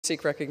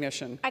Seek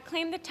recognition. I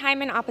claim the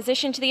time in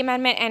opposition to the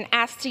amendment and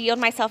ask to yield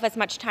myself as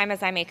much time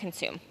as I may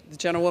consume. The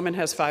gentlewoman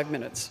has 5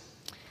 minutes.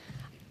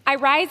 I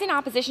rise in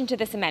opposition to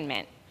this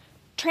amendment.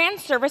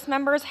 Trans service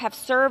members have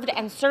served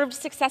and served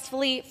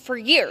successfully for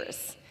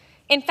years.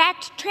 In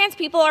fact, trans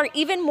people are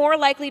even more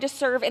likely to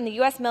serve in the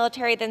U.S.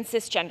 military than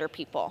cisgender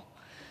people.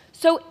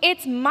 So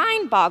it's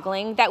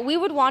mind-boggling that we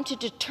would want to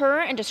deter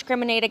and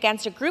discriminate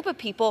against a group of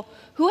people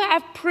who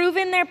have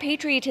proven their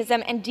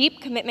patriotism and deep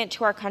commitment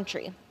to our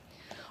country.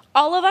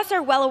 All of us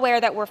are well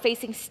aware that we're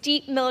facing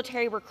steep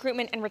military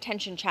recruitment and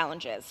retention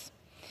challenges.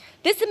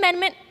 This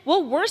amendment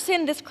will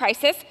worsen this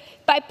crisis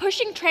by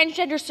pushing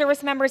transgender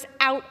service members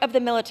out of the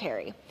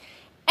military.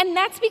 And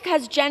that's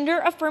because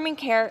gender-affirming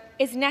care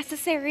is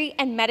necessary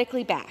and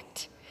medically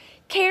backed.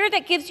 Care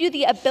that gives you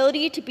the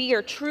ability to be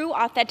your true,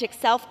 authentic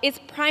self is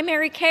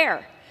primary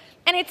care,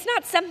 and it's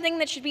not something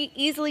that should be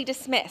easily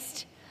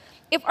dismissed.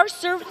 If our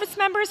service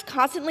members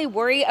constantly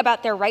worry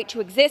about their right to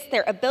exist,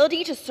 their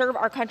ability to serve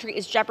our country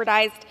is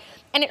jeopardized,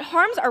 and it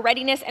harms our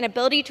readiness and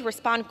ability to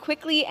respond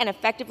quickly and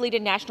effectively to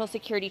national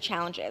security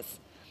challenges.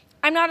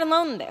 I'm not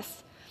alone in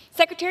this.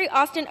 Secretary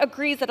Austin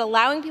agrees that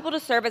allowing people to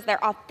serve as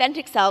their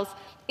authentic selves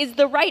is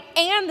the right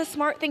and the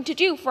smart thing to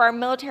do for our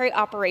military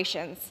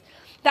operations.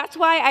 That's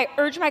why I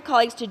urge my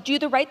colleagues to do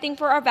the right thing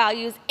for our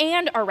values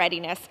and our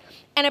readiness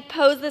and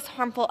oppose this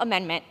harmful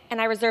amendment,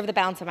 and I reserve the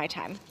balance of my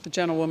time. The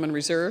gentlewoman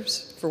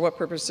reserves. For what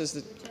purpose does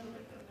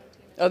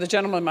the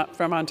gentleman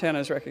from Montana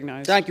is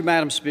recognized. Thank you,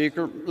 Madam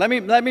Speaker. Let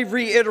me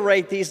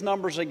reiterate these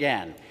numbers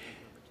again.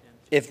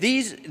 If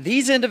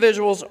these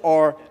individuals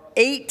are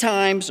 8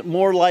 times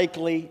more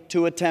likely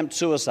to attempt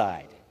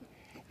suicide,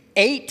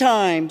 8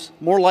 times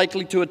more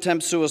likely to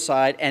attempt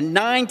suicide, and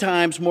 9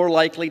 times more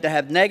likely to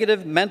have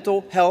negative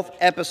mental health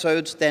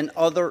episodes than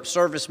other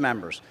service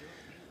members.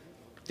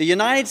 The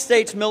United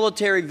States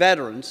military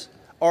veterans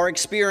are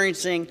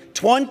experiencing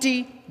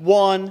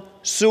 21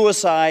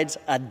 suicides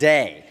a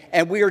day,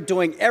 and we are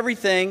doing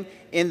everything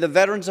in the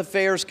Veterans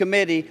Affairs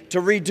Committee to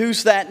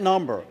reduce that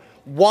number.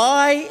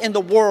 Why in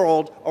the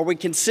world are we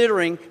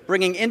considering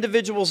bringing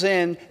individuals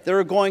in that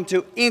are going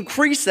to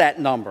increase that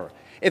number?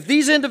 If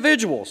these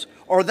individuals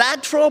are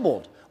that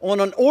troubled on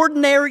an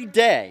ordinary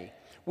day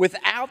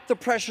without the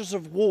pressures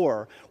of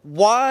war,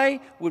 why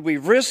would we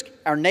risk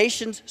our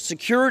nation's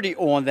security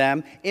on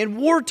them in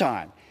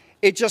wartime?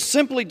 It just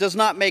simply does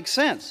not make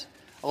sense.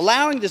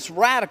 Allowing this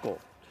radical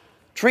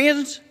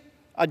trans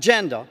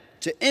agenda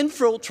to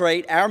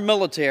infiltrate our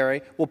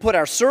military will put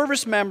our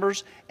service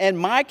members and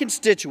my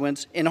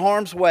constituents in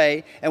harm's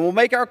way and will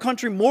make our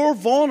country more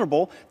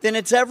vulnerable than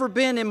it's ever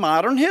been in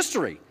modern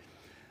history.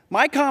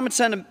 My common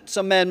sense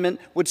amendment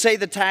would save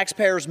the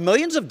taxpayers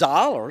millions of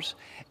dollars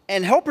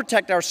and help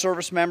protect our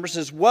service members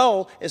as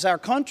well as our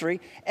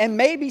country, and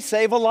maybe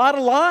save a lot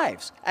of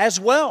lives as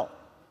well.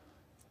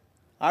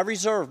 I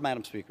reserve,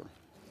 Madam Speaker.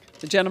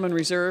 The gentleman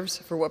reserves.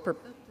 For what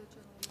purpose?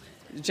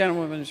 The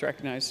gentlewoman is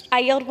recognized. I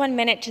yield 1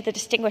 minute to the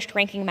distinguished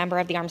ranking member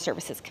of the Armed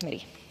Services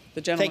Committee.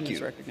 The gentleman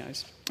is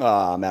recognized.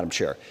 Madam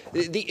Chair.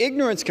 The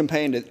ignorance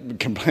contained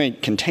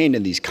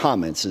in these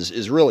comments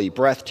is really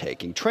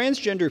breathtaking.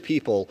 Transgender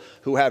people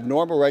who have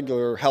normal,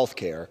 regular health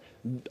care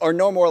are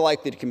no more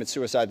likely to commit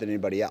suicide than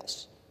anybody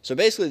else. So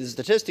basically, the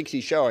statistics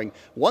he's showing,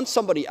 once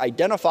somebody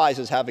identifies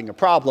as having a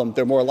problem,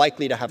 they're more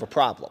likely to have a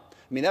problem.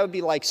 I mean, that would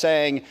be like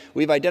saying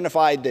we've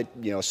identified that,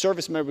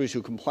 service members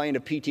who complain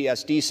of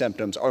PTSD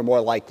symptoms are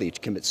more likely to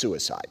commit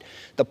suicide.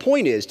 The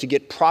point is to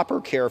get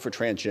proper care for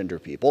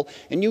transgender people,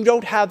 and you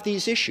don't have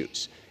these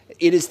issues.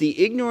 It is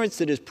the ignorance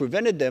that has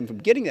prevented them from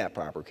getting that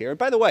proper care. And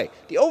by the way,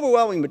 the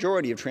overwhelming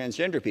majority of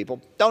transgender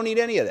people don't need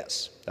any of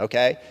this,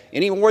 okay?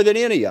 Any more than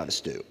any of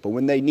us do. But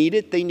when they need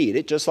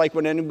it just like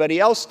when anybody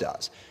else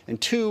does. And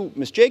to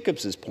Ms.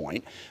 Jacobs'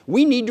 point,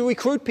 we need to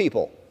recruit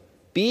people.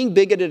 Being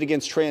bigoted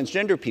against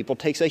transgender people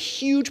takes a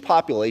huge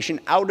population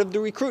out of the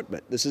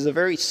recruitment. This is a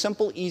very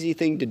simple, easy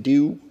thing to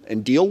do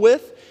and deal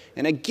with.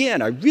 And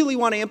again, I really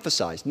want to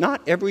emphasize,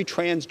 not every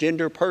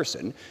transgender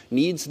person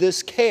needs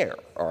this care,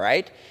 all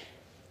right?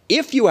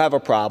 If you have a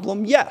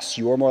problem, yes,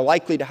 you are more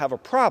likely to have a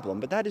problem,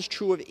 but that is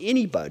true of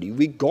anybody,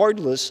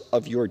 regardless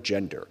of your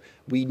gender.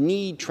 We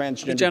need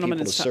transgender people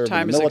to serve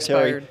in the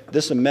military.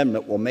 This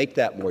amendment will make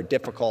that more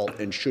difficult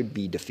and should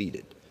be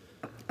defeated.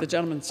 The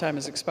gentleman's time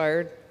has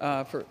expired.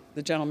 For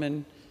the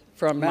gentleman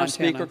from Montana. Madam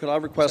Speaker, could I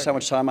request how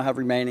much time I have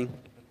remaining?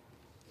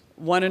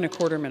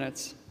 1¼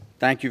 minutes.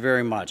 Thank you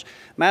very much.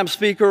 Madam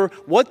Speaker,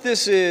 what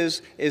this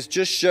is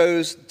just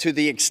shows to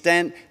the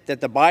extent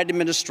that the Biden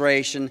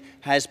administration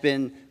has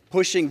been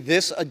pushing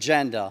this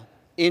agenda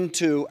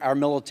into our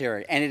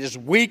military, and it is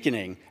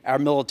weakening our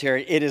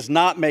military. It is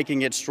not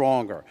making it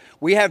stronger.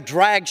 We have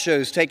drag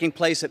shows taking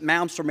place at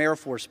Malmstrom Air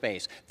Force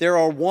Base. There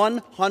are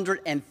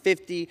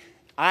 150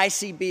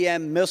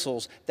 ICBM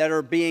missiles that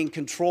are being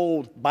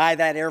controlled by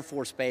that Air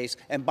Force Base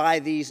and by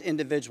these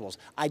individuals.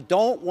 I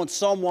don't want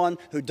someone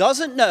who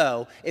doesn't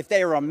know if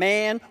they are a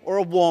man or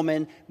a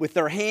woman with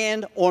their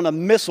hand on a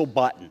missile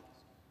button.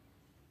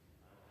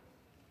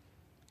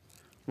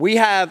 We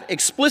have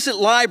explicit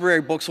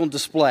library books on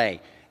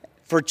display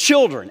for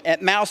children at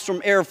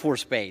Malmstrom Air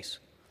Force Base,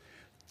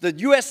 the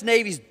U.S.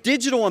 Navy's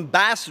Digital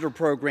Ambassador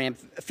Program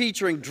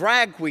featuring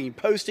drag queen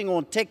posting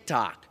on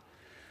TikTok.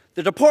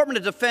 The Department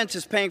of Defense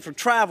is paying for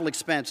travel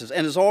expenses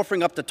and is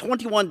offering up to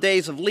 21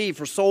 days of leave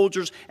for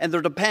soldiers and their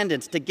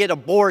dependents to get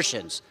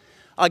abortions.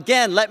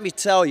 Again, let me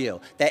tell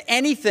you that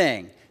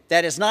anything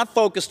that is not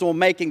focused on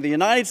making the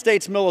United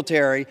States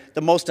military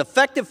the most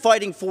effective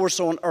fighting force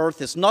on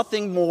earth is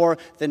nothing more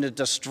than a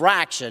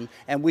distraction,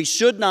 and we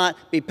should not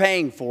be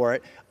paying for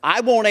it.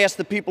 I won't ask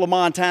the people of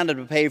Montana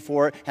to pay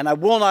for it, and I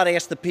will not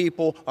ask the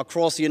people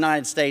across the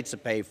United States to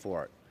pay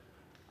for it.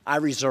 I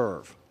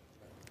reserve.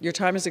 Your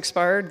time has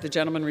expired. The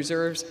gentleman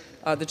reserves.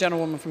 The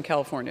gentlewoman from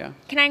California.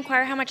 Can I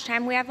inquire how much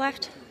time we have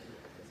left?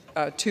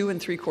 2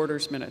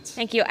 3/4 minutes.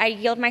 Thank you. I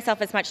yield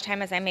myself as much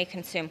time as I may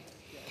consume.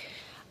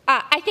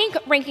 I thank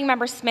Ranking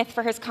Member Smith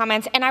for his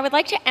comments, and I would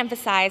like to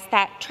emphasize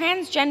that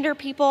transgender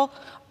people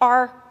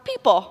are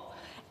people.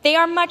 They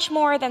are much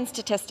more than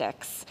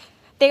statistics.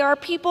 They are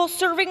people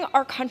serving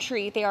our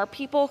country. They are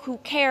people who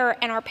care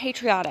and are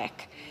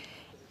patriotic.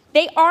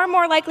 They are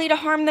more likely to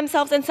harm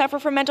themselves and suffer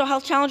from mental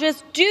health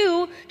challenges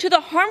due to the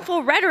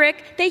harmful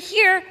rhetoric they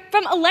hear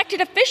from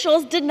elected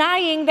officials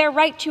denying their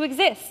right to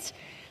exist.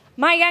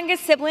 My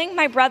youngest sibling,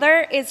 my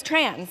brother, is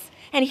trans,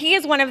 and he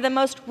is one of the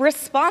most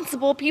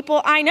responsible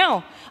people I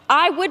know.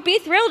 I would be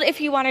thrilled if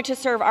he wanted to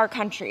serve our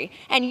country,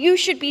 and you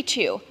should be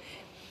too.